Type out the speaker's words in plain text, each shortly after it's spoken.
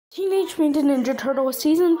Teenage Mutant Ninja Turtles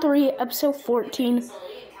Season 3, Episode 14,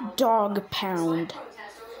 Dog Pound.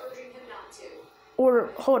 Or,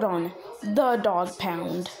 hold on, The Dog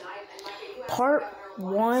Pound. Part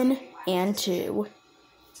 1 and 2.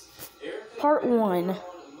 Part 1.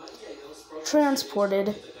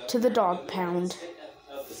 Transported to the Dog Pound.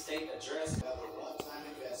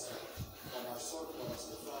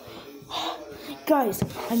 Guys,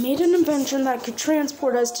 I made an invention that could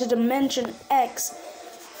transport us to Dimension X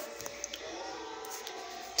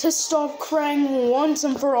to stop Krang once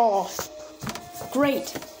and for all.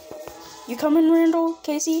 Great. You coming, Randall,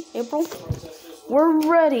 Casey, April? We're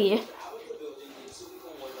ready.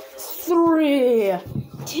 3,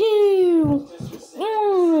 2,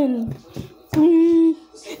 1.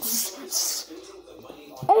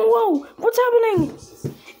 Oh, whoa! What's happening?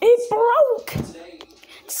 It broke!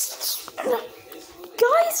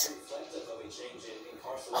 Guys!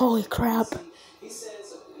 Holy crap.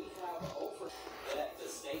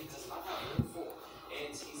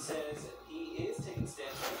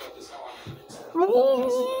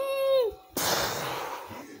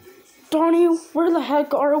 Donnie, where the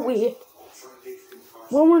heck are we?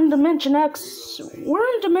 Well, we're in Dimension X. We're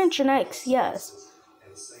in Dimension X, yes.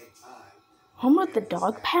 Home of the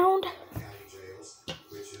Dog Pound?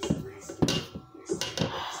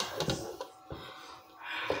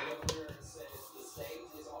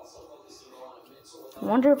 I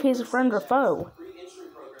wonder if he's a friend or foe.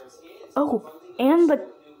 Oh, and the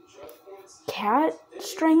cat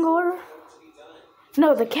strangler?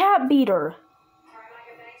 No, the cat beater.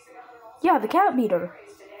 Yeah, the cat beater.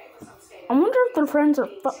 I wonder if they're friends or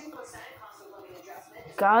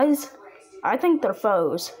Guys, I think they're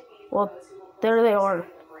foes. Well, there they are.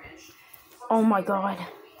 Oh my god.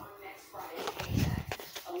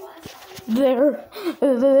 They're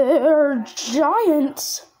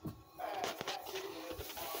giants.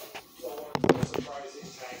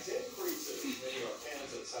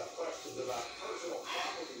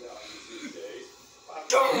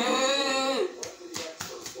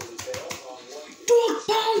 Dog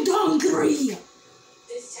Pound hungry!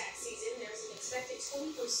 This tax season, there's an expected 20%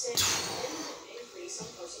 increase on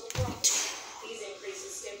personal profit. These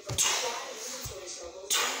increases stem from supply and inventory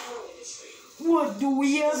struggles in the auto industry. What do we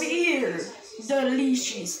have here?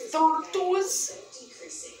 Delicious tortoise?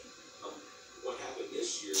 Decreasing. What happened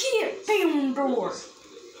this year? Kid Pounder!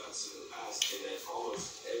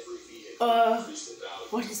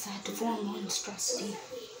 What is that deformed monstrosity?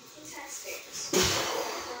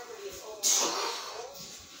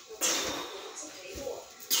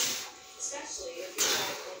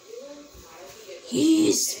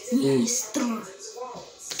 He's Mr.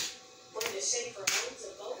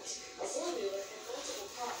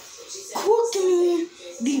 Cook me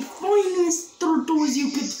the finest turtles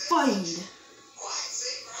you could find.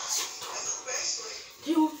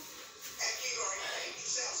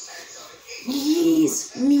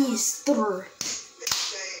 Yes, Mister.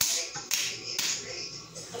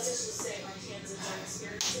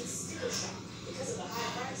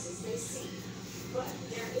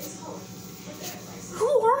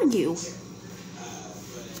 Who are you?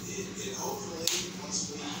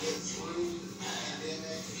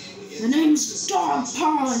 The name's Dog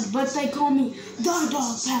Pound, but they call me the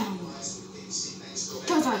Dog Pound.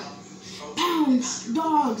 Cause I pound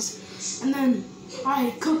dogs and then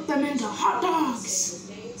I cook them into hot dogs.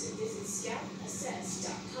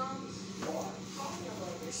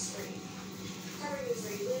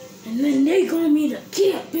 And then they call me the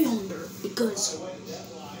cat pounder because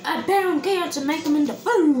I pound cats and make them into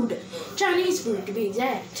food. Chinese food, to be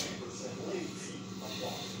exact.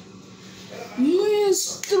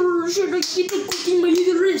 Mister, should I get to cooking my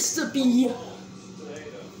recipe?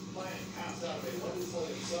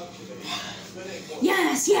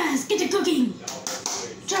 Yes, get to cooking.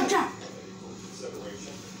 Chop.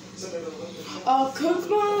 I'll cook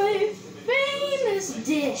my famous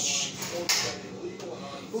dish.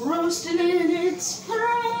 Roasted in its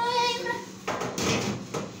prime.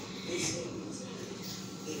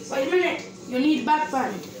 Wait a minute, you need a back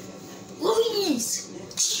band. Louise!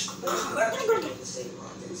 Oh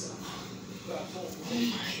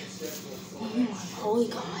my holy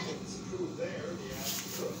god.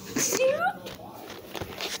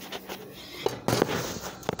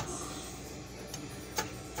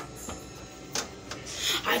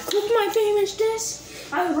 I cooked my famous dish.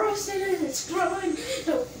 I roasted it, it's growing.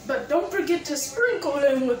 No, but don't forget to sprinkle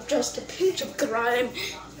it with just a pinch of grime.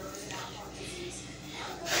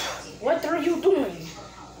 What are you doing?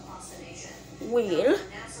 Well,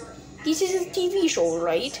 this is a TV show,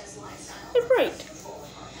 right? Right.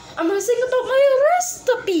 I'm gonna sing about my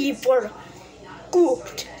recipe for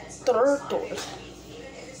cooked turtle.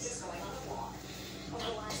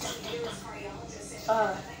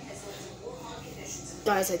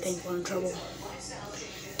 Guys, I think we're in trouble.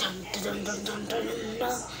 Dun, dun, dun, dun, dun, dun,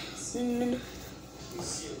 dun.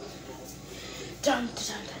 Dun, dun,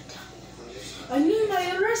 dun, dun. I need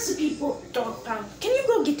my recipe book, dog pound. Can you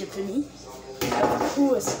go get it for me?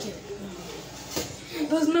 Who is a kid?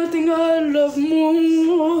 There's nothing I love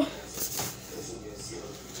more.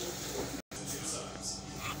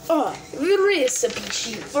 The recipe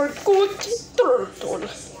sheet for cooked turtle.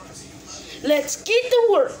 Let's get to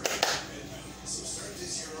work.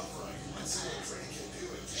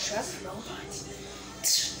 Chef robot.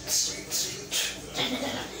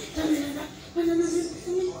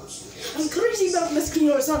 I'm crazy about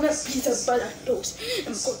mosquitoes on a piece of butter toast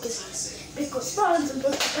and pickle spawns and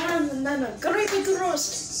put the pans and then a great big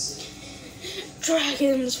roast.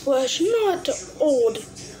 Dragon's flesh, not old,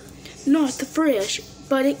 not fresh,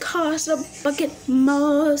 but it costs a bucket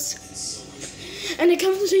most. And it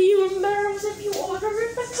comes to you in barrels if you order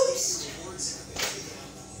it by post.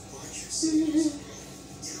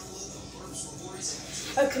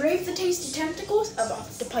 I crave the tasty tentacles of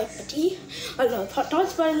octopi patty. I love hot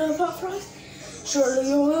dogs, but I love hot fries. Surely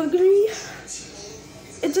you'll agree,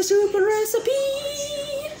 it's a super recipe.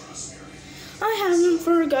 I haven't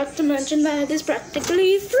forgot to mention that it's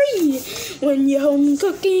practically free when you're home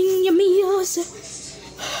cooking your meals.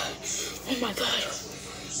 Oh my god,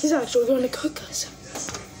 he's actually going to cook us.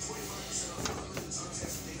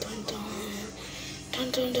 Dun dun,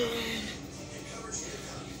 dun dun dun.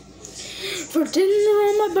 For dinner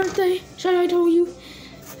on my birthday, should I tell you?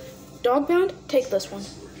 Dog pound, take this one.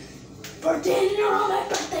 For dinner on my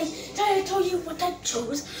birthday, should I tell you what I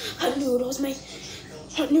chose? Hot noodles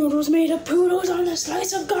made of poodles on a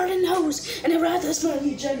slice of garden hose and a rather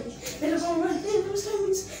smelly jelly made of all red noodles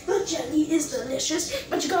toes. The jelly is delicious,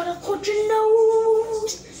 but you gotta hold your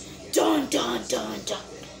nose. Dun dun dun dun.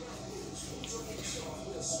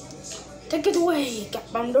 Take it away,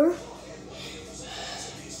 cat bounder.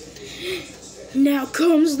 Now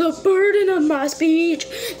comes the burden of my speech.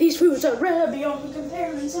 These foods are rare beyond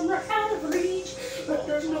compare and some are out of reach. But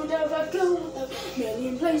there's no doubt I'd go with a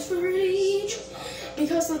million plays for each.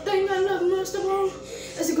 Because the thing I love most of all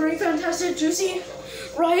is a great, fantastic, juicy,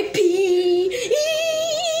 ripe peach.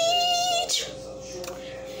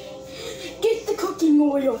 Get the cooking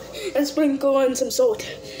oil and sprinkle in some salt.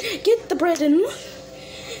 Get the bread in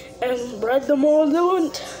and bread them all they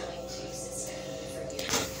want.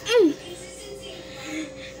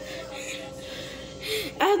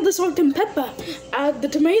 Add the salt and pepper. Add the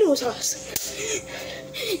tomato sauce.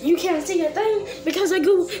 You can't see a thing because I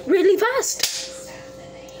go really fast.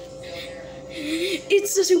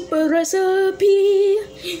 It's a super recipe.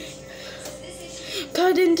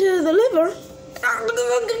 Cut into the liver.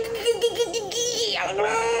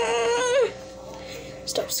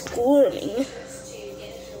 Stop squirming.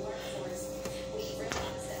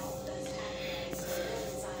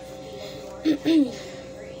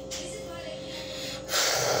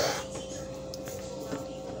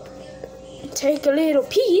 Take a little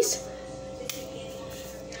piece,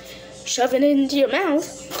 shove it into your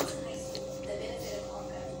mouth,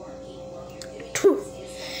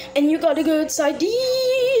 and you got a good side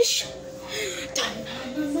dish.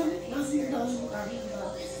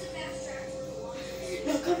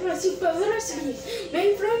 Now come my super recipe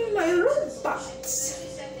made from my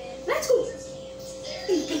robots. Let's go.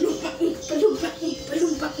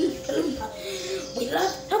 We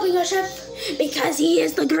love helping our chef because he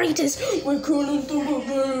is the greatest. We're calling the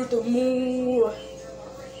moon.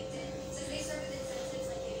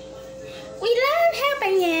 We love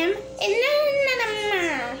helping him.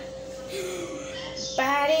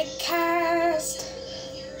 Body cast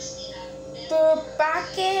the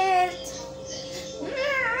bucket.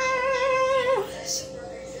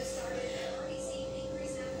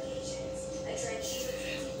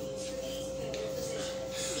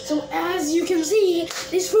 So as you can see,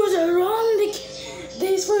 these foods are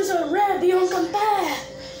rare beyond compare.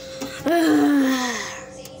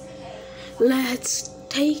 Let's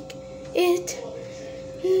take it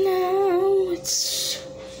now.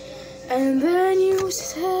 And then you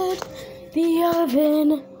set the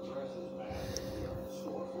oven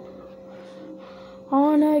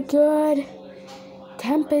on a good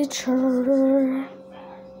temperature.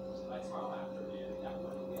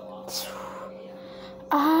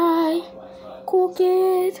 I cook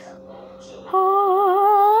it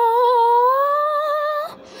hot.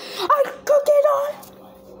 I cook it on.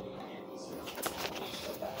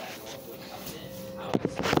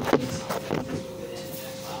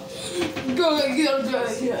 Good.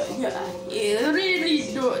 Yeah. It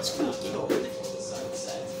really good. let's flip it over.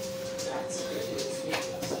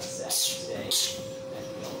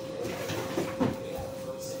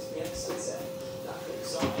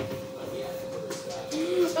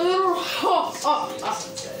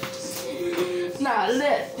 Now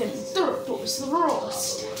let them turtles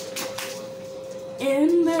roast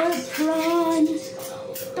in their prime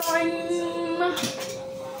time.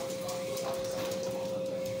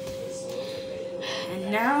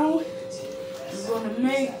 And now I'm gonna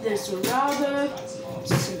make this rather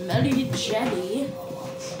smelly jelly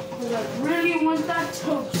because I really want that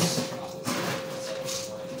toast.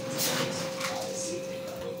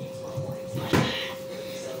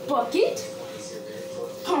 Bucket,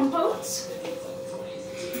 compotes.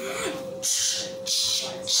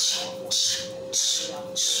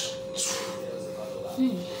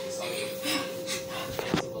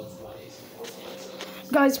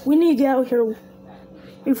 Guys, we need to get out here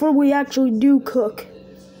before we actually do cook.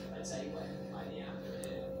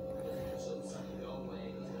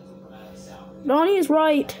 Donnie is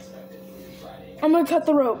right. I'm gonna cut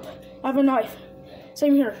the rope. I have a knife.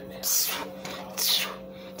 Same here.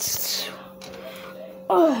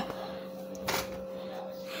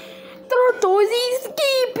 Turtle is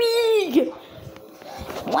escaping!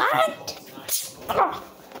 What?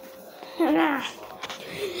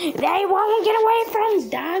 They won't get away from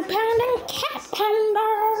Dog Pound and Cat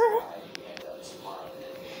Pounder!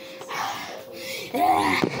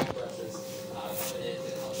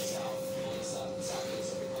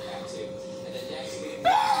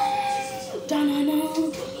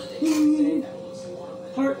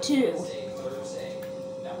 Part 2.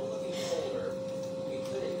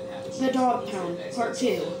 The Dog Pound. Part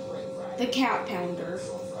 2. The Cat Pounder.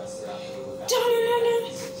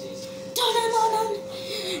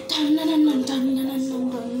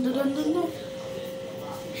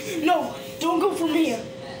 No, don't go for me.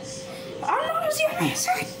 I'm not a serious.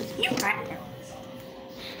 You got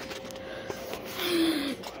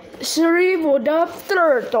Cerebral Duff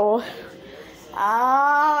Turtle.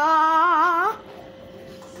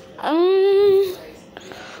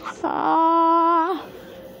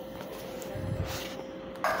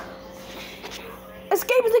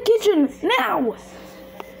 Escape the kitchen now!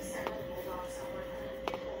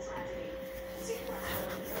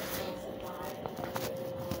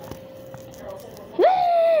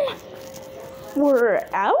 We're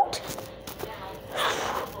out?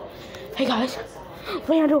 Hey guys,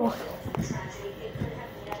 Randall.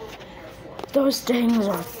 Those things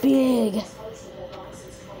are big.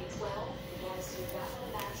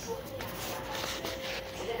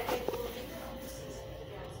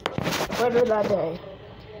 Later that day,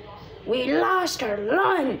 we lost our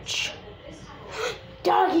lunch.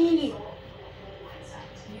 Doggy!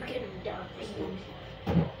 You get him, doggy.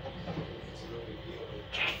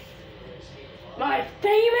 My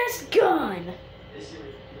famous gun!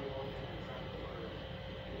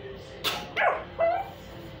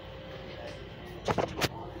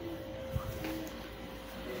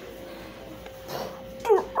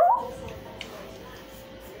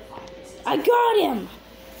 I got him!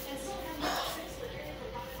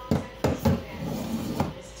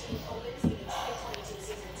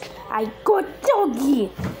 I got doggy!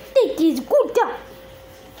 This is good!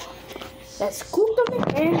 Let's cook them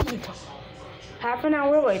and eat them. Half an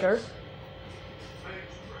hour later.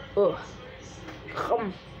 Ugh.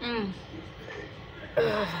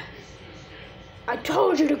 I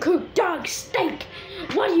told you to cook dog steak.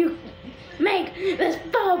 What do you make this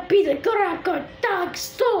dog piece of crap dog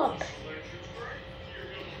soup?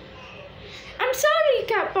 I'm sorry,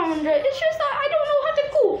 Cat Pounder. It's just that I don't know how to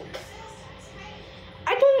cook.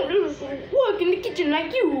 I don't work in the kitchen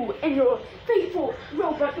like you and your faithful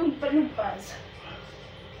robot Oompa Loompas.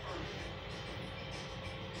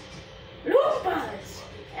 Loompas!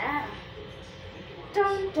 Yeah.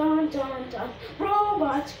 Dun dun dun dun.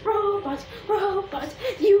 Robots, robots, robots.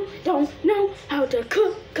 You don't know how to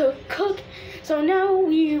cook. So now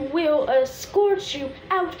we will escort you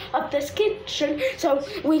out of this kitchen so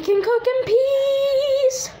we can cook in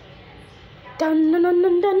peace. Dun dun dun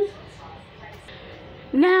dun dun.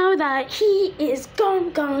 Now that he is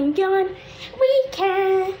gone, we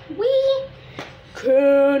can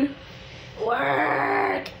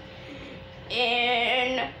work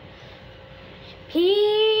in peace.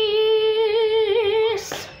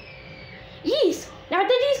 Yes, now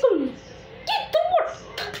that he's gone, get to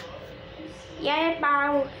work. Yeah,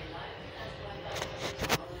 bow.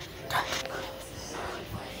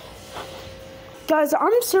 Guys,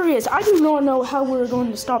 I'm serious. I do not know how we're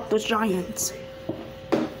going to stop those giants.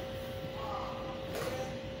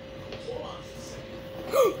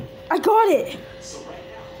 I got it.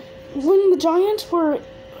 when the giants were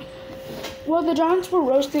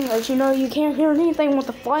roasting us, you know, you can't hear anything with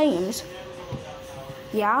the flames.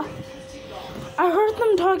 Yeah? I heard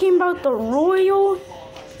them talking about the royal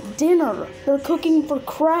dinner they're cooking for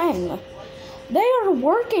Krang. They are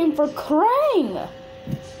working for Krang.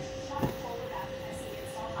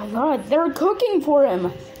 My God, they're cooking for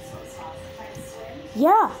him.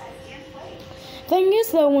 Yeah. Thing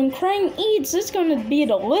is though, when Krang eats, it's gonna be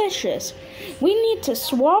delicious. We need to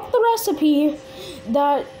swap the recipe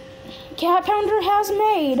that Cat Pounder has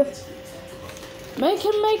made. Make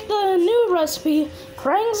him make the new recipe.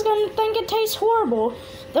 Krang's gonna think it tastes horrible.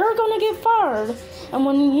 They're gonna get fired. And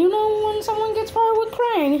when someone gets fired with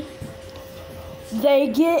Krang, they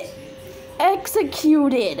get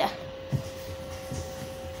executed.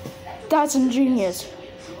 That's ingenious.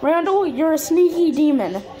 Randall, you're a sneaky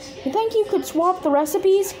demon. You think you could swap the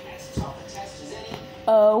recipes?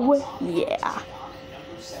 Oh, yeah.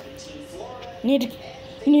 You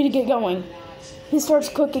need to get going. He starts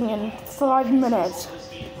cooking in 5 minutes.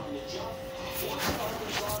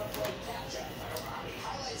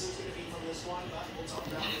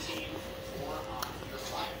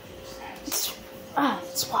 It's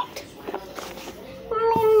swapped. La,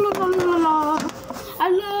 la, la, la. I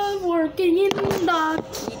love working in the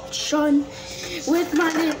kitchen with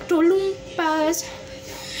my little loompas.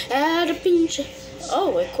 Add a pinch.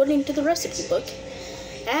 Oh, according to the recipe book,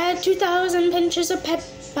 add 2,000 pinches of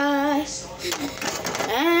pepper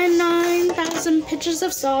and 9,000 pinches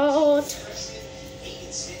of salt.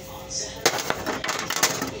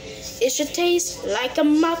 It should taste like a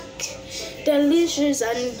muck, delicious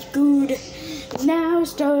and good. Now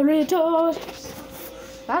stir it all.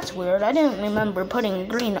 That's weird. I didn't remember putting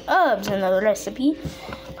green herbs in the recipe.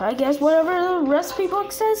 I guess whatever the recipe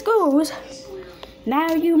book says goes.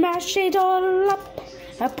 Now you mash it all up,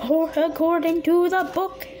 according to the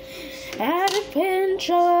book. Add a pinch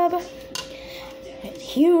of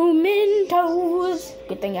human toes.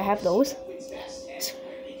 Good thing I have those.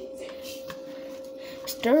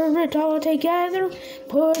 Stir it all together,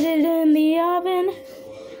 put it in the oven.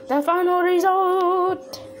 The final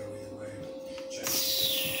result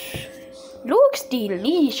looks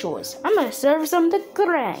delicious. I'm gonna serve some to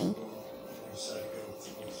Krang.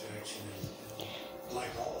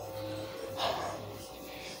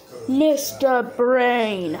 Mr.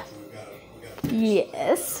 Brain.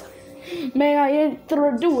 Yes. May I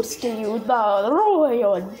introduce to you the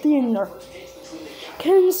royal dinner,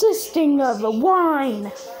 consisting of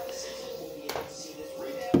wine.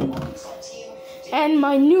 And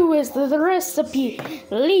my newest recipe,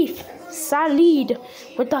 leaf salad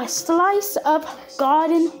with a slice of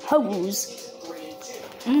garden hose.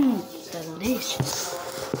 Delicious.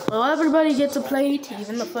 Well, everybody gets a plate,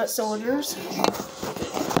 even the foot soldiers.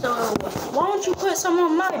 So, why don't you put some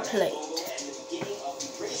on my plate?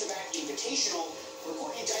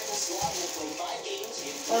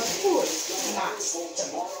 Of course not.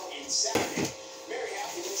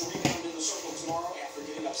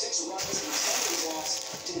 Up 6 runs in 7 loss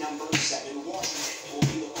to number 7 Washington. It will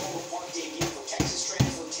be the Park debut for Texas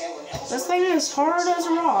transfer Taylor Elson. This thing is hard as a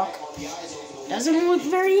rock. Doesn't look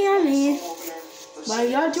very yummy. But I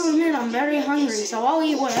got to admit, I'm very hungry, so I'll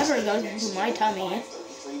eat whatever goes into my tummy.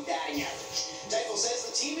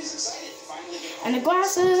 And the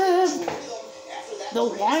glasses. The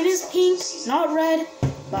wine is pink, not red.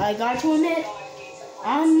 But I got to admit,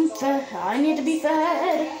 I need to be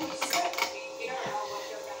fed.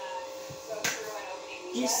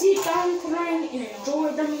 You sit down, Krang, and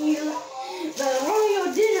enjoy the meal. The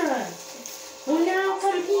royal dinner will now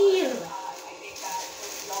come here.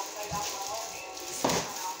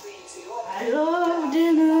 I love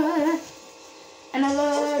dinner, and I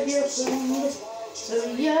love your food. So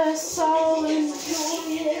yes, I'll enjoy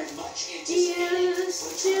it.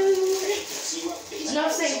 Yes, dude. And I'll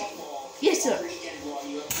say, yes, sir.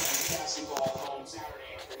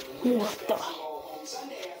 What the?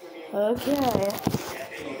 Okay.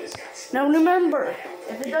 Now remember,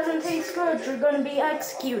 if it doesn't taste good, you're gonna be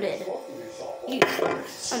executed. Ew,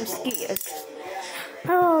 I'm scared.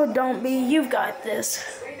 Oh, don't be. You've got this.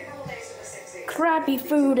 Crappy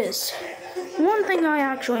food is one thing I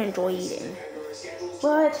actually enjoy eating,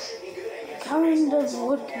 but kind of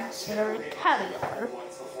would consider it caviar.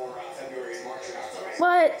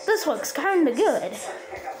 But this looks kind of good.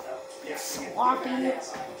 Sloppy.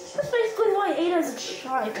 That's basically what I ate as a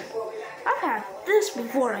child. I've had this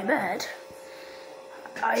before, I bet.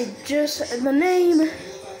 The name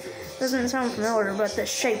doesn't sound familiar, but the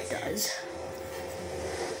shape does.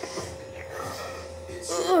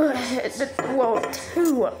 Well,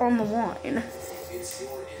 2 on the wine.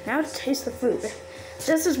 Now to taste the food.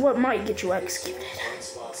 This is what might get you executed.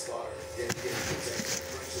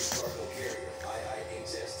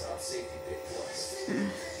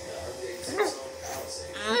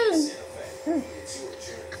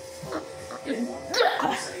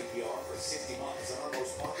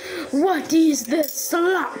 What is this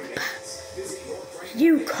slop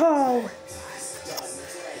you call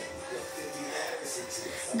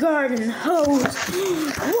garden hose?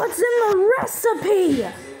 What's in the recipe?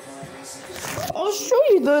 I'll show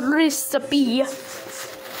you the recipe. You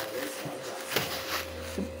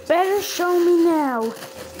better show me now.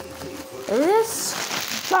 This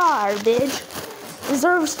garbage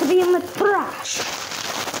deserves to be in the trash.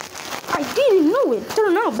 I didn't know it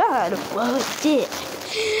turned out bad. Well, it did.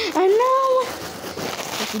 And now,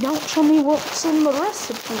 if you don't show me what's in the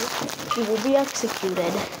recipe, you will be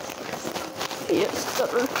executed. Yes,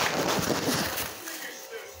 sir.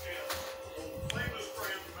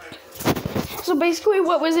 So basically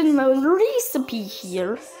what was in the recipe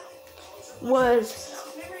here was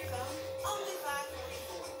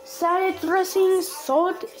salad dressing,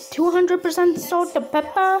 salt, 200% salt and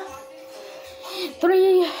pepper,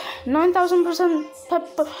 9,000%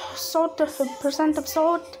 pepper, percent of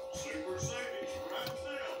salt,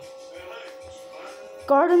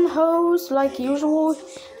 garden hose like usual,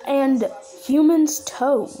 and human's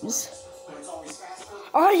toes.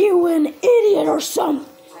 Are you an idiot or something?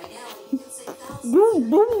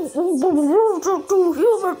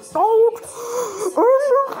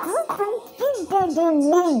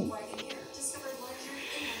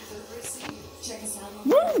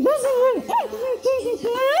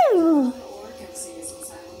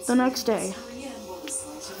 The next day.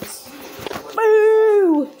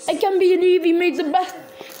 Boo! I can't believe he made the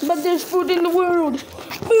best food in the world.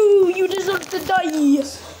 Boo! You deserve to die.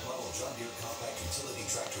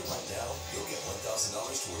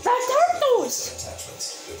 That's turtles!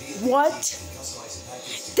 What?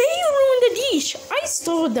 They ruined the dish. I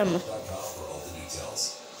stole them.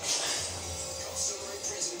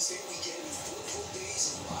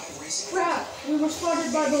 Crap, we were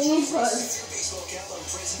spotted by the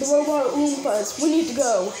Oompas. The robot Oompas. We need to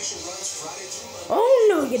go. Oh,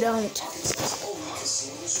 no, you don't.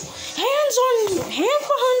 Hands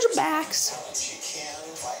behind your backs.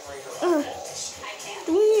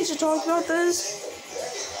 Do we need to talk about this?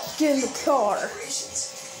 Get in the car.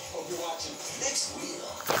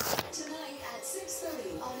 Tonight at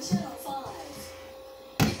 6:30 on Channel 5.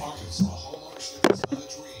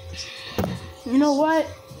 You know what?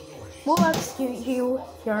 We'll execute you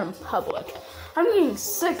here in public. I'm getting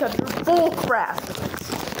sick of your bull crap.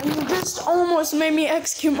 And you just almost made me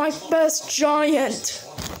execute my best giant.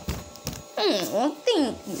 Oh,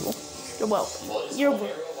 thank you. You're welcome. You're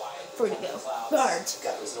free to go. Guards,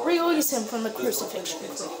 release him from the crucifixion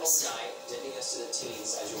cross.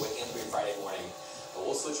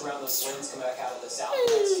 We'll switch around those winds, come back out of the south the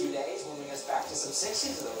next few days, moving us back to some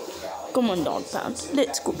 60s to the Little Valley. Come on, dog pound.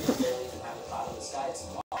 Let's go.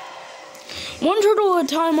 One turtle at a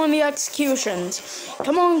time on the executions.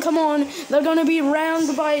 Come on, come on. They're gonna be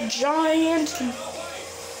rounded by those giant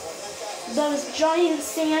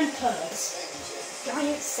Santas.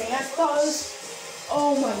 Giant Santas?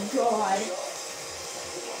 Oh my god.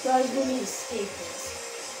 Guys, we need to escape this.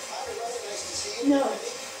 No.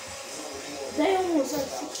 They almost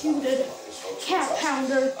executed Cat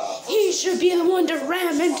Pounder. He should be the one to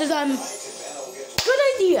ram into them. Good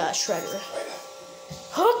idea, Shredder.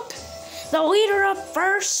 Hook the leader up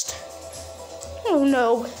first. Oh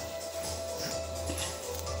no.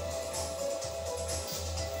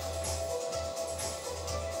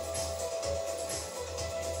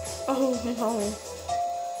 Oh no.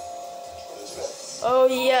 Oh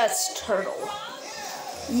yes, Turtle.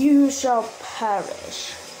 You shall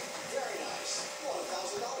perish.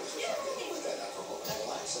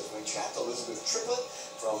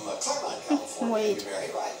 Wait. I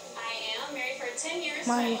am married for 10 years.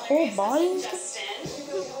 My whole body?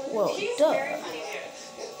 Well, duh.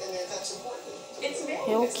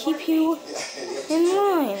 He'll keep you in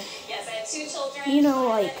line. Yes, I have 2 children. You know,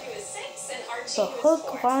 like Who is 6 and Archie, the who is hook,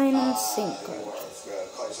 4. line, and sinker.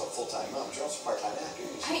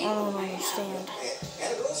 I I don't understand.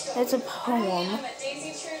 It's a poem am at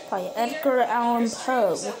Daisy Troop by Edgar Allan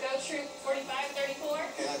Poe. So go Troop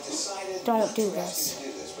 4534. Don't do this.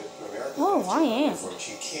 Oh, I am.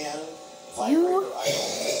 You,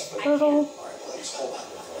 Turtle,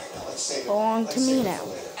 belong to me now.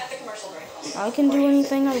 At the commercial break. I can do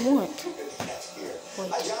anything I want.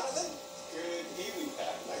 Wait.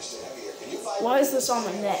 Why is this on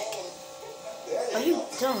my neck? Are you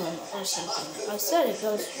dumb or something? I said it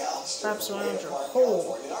goes wraps around your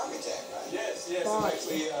whole Yes, body.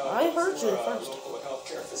 actually, I heard you first. local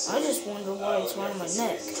healthcare I facility. just wonder why it's around my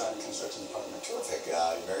neck. Design and construction department. Terrific,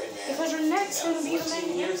 married man. Because your neck's gonna be the 14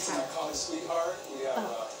 main years to my impact. college sweetheart. We have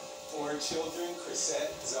 4 children,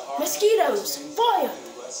 Chrisette, Zahara. Mosquitoes! Fire!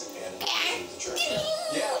 And Blessing. And the church.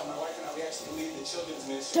 Yeah, my wife and I, we actually lead the children's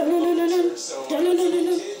ministry. Dun-dun-dun-dun-dun. So,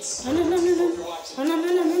 Dun-dun-dun-dun-dun. kids, Dun-dun-dun-dun-dun. hope you're watching.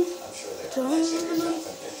 Dun-dun-dun-dun-dun. I'm sure they are. Nice to hear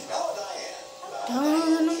yourself. Hello, Diane.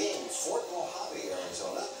 Dun-dun-dun. King, Fort Mojave,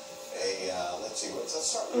 Arizona. Let's see, let's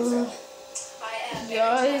start with your family. I am married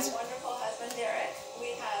Guys. to my wonderful husband, Derek.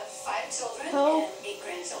 We have 5 children Help. and 8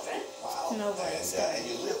 grandchildren. Wow. Nobody's And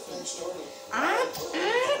you live next door to...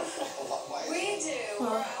 We do.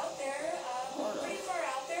 We're out there, pretty far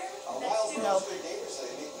out there. Next to Nope.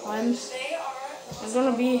 They are the most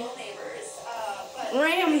gonna be rural neighbors, but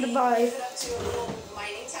rammed they by moved up to a little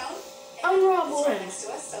mining town. a And robber. it's right next to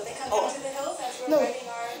us, so they come down to the hills as we're No. riding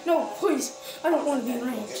our... No, please. I don't want to be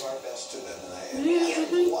rammed. Give our best to them,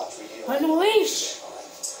 Mhm. watch we hear. On a leash.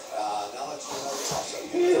 Now let's do another toss up.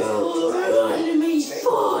 You run me,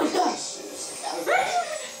 boy. This is the category.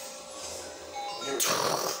 Here we go.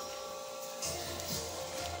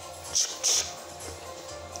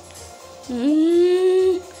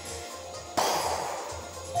 Mm.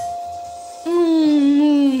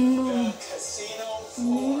 Mm. Casino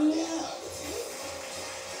Yeah.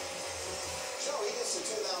 So he gets the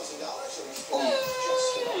 $2,000, so we spend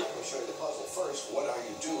just a moment. We'll show you the puzzle first. What are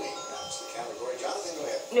you doing? That's the category. Jonathan, go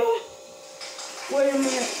ahead. No. Wait a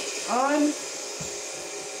minute. I'm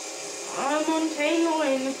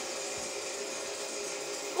untangling.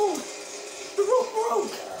 Oh, the rope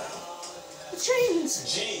broke. The chains.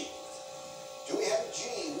 G. Do we have a G?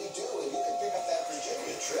 We do, and you can pick up that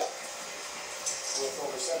Virginia trip. With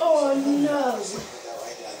over 7 Oh no. Put that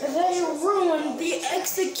right down there. They ruined the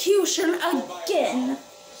execution again.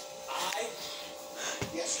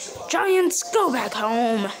 Yes, 2 Giants, go back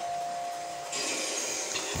home.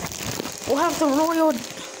 We'll have the royal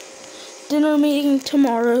dinner meeting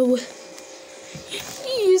tomorrow.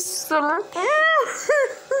 Yes, sir.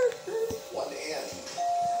 1 N.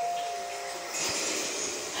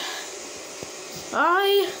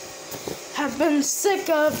 I have been sick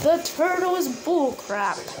of the turtles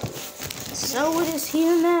bullcrap. So it is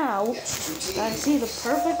here now. Yes, 2 T. I see the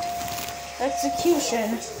perfect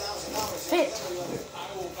execution fit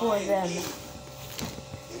for them.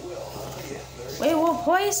 We will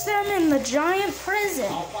place them in the giant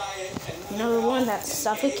prison. You know, the one that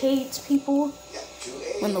suffocates people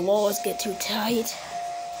when the walls get too tight?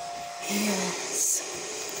 Yes.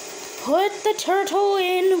 Put the turtle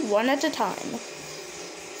in one at a time.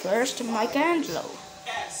 First, Michelangelo.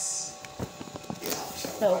 S.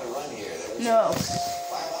 No. No.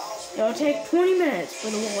 It'll take 20 minutes for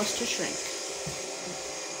the walls to shrink.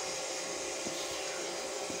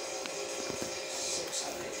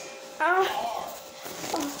 600. I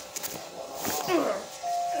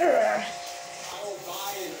will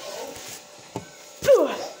buy an oak.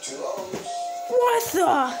 2 O's. What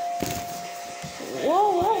the?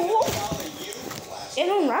 Whoa, whoa, whoa. $1 It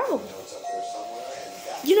unraveled. Notes up there somewhere, and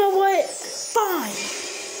that You know what? Fine.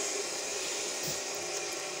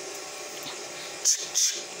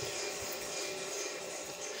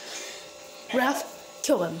 Ralph,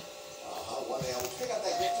 kill him. 1 L. Pick up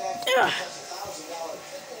that gift tag. Ugh. That's $1,000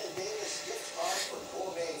 Pippin and Davis gift card for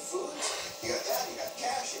gourmet foods. You got that, you got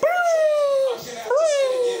cash. You got I'm gonna have to say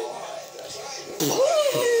it again. That's right.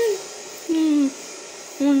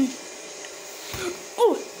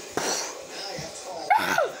 Oh. Now you have to call.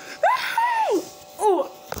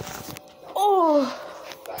 Oh. Oh.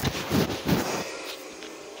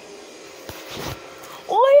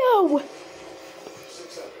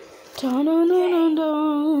 600.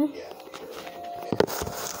 Dun-dun-dun-dun-dun. Yeah.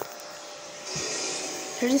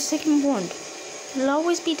 Here's a second bond. We'll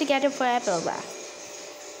always be together forever,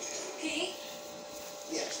 Ralph. P.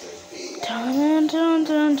 Yes, there's B. Dun dun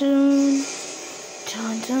dun dun.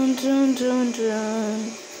 Dun dun dun dun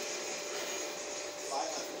dun.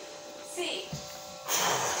 500. C.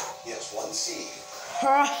 Yes, 1 C.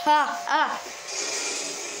 Ha ha ha.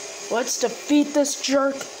 Let's defeat this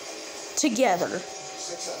jerk together.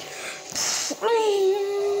 600. Dun I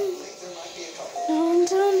think there might be a couple. dun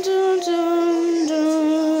dun dun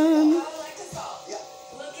dun. I would like to solve. Yeah.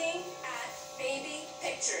 Looking at baby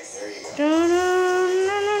pictures. There you go. Dun dun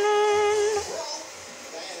dun dun dun. Well,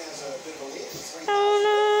 Diane has a bit of a lead with 3,000. Dun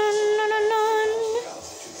dun dun dun dun.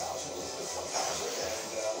 Counts to 2,000, Elizabeth 1,000,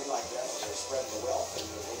 and we like that. We're spreading the wealth, and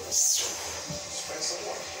we'll spread some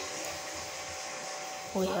more.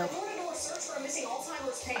 We A hope. door-to-door search for a missing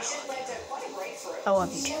Alzheimer's patient led to quite a breakthrough. I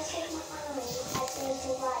love you.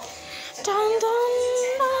 Dun dun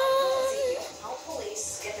dun.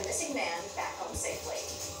 safely.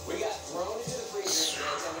 We got thrown into the freezer today.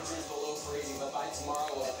 Temperatures below freezing, but by tomorrow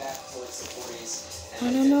we'll head back towards the 40s.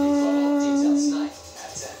 And the 50 details tonight at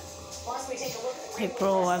 10. Plus, we take a look at the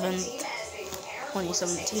April 11th, team as they prepare for the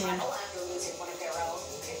state 2017. title after losing one of their own.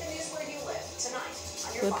 Pick the news where you live tonight on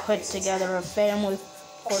your We Fox put News together a family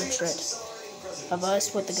portrait of us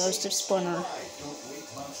with the ghost of Splinter. Don't wait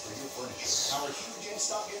months for your furniture. Our huge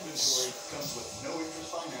in-stock inventory comes with no interest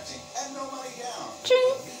financing and no money down.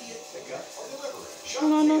 Ching. Immediate pickup or delivery. Shop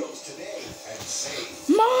No, no. deals today and save.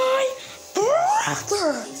 My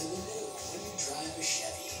brother! When you drive a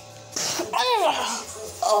Chevy,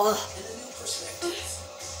 Oh, and a new perspective.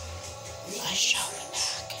 I shot it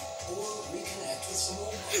back. Or reconnect with some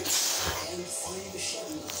old and find a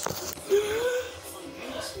Chevy. Find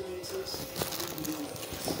new experiences, new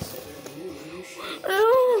new Chevy.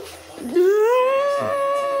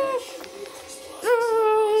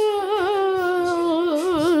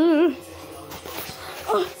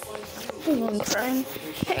 Hang on, Krang.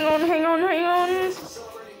 Hang on.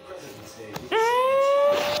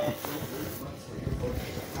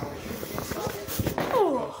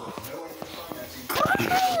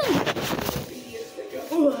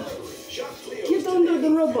 Get under the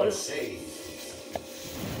rubble.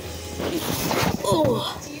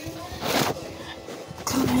 Oh.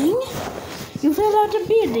 Krang? You fell out of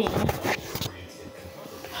building.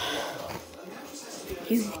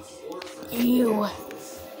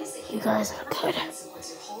 You guys are good.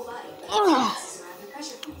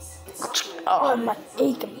 Oh, my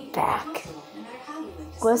aching back.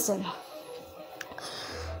 Listen.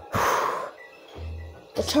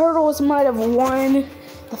 The turtles might have won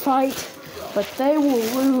the fight, but they will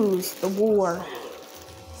lose the war.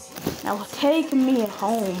 Now take me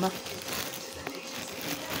home.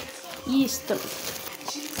 Easter.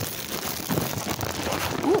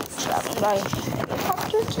 Ooh, traveling by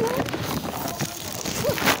helicopter tonight?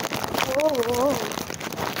 Whoa.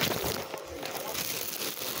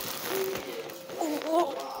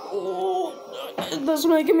 That's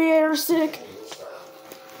making me airsick.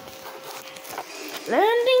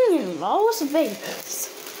 Landing in Las Vegas.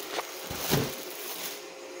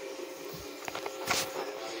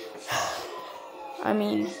 I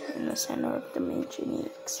mean, in the center of Dimension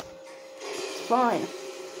X. It's fine.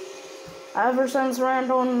 Ever since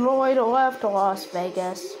Randall and Lloyd left Las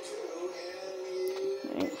Vegas.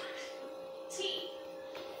 Right.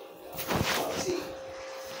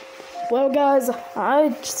 Well, guys,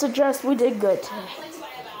 I suggest we did good today.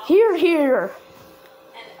 Here.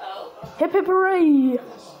 Hip hip hooray!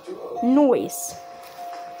 Noise.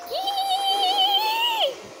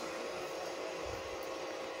 Yee!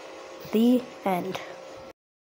 The end.